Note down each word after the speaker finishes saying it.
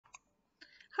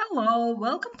Hello,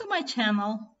 welcome to my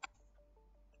channel.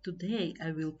 Today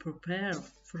I will prepare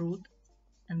fruit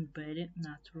and berry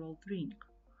natural drink.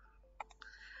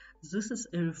 This is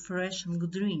a refreshing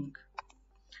drink.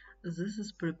 This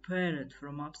is prepared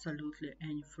from absolutely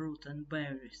any fruit and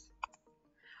berries.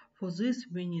 For this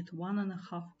we need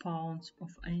 1.5 pounds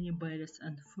of any berries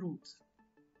and fruits.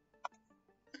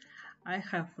 I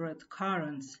have red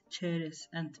currants, cherries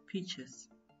and peaches.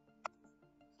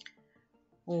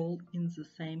 All in the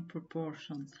same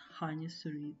proportions, honey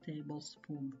 3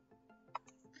 tablespoons.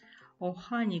 Or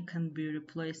honey can be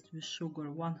replaced with sugar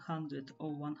 100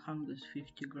 or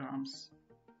 150 grams.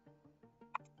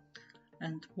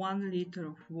 And 1 liter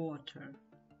of water.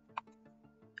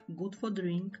 Good for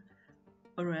drink,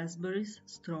 raspberries,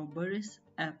 strawberries,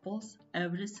 apples,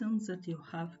 everything that you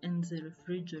have in the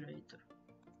refrigerator.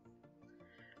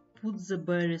 Put the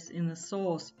berries in a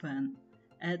saucepan,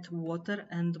 add water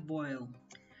and boil.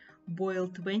 Boil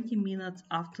 20 minutes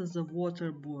after the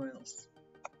water boils.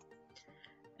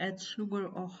 Add sugar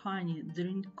or honey,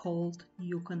 drink cold,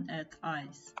 you can add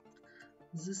ice.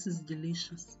 This is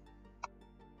delicious.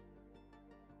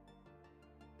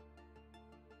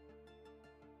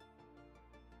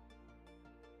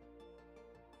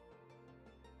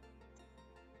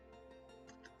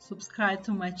 Subscribe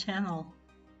to my channel.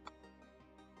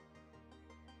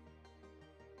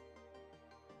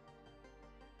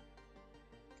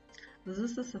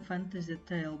 This is a fantasy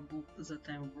tale book that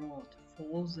I wrote.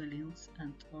 Follow the links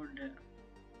and order.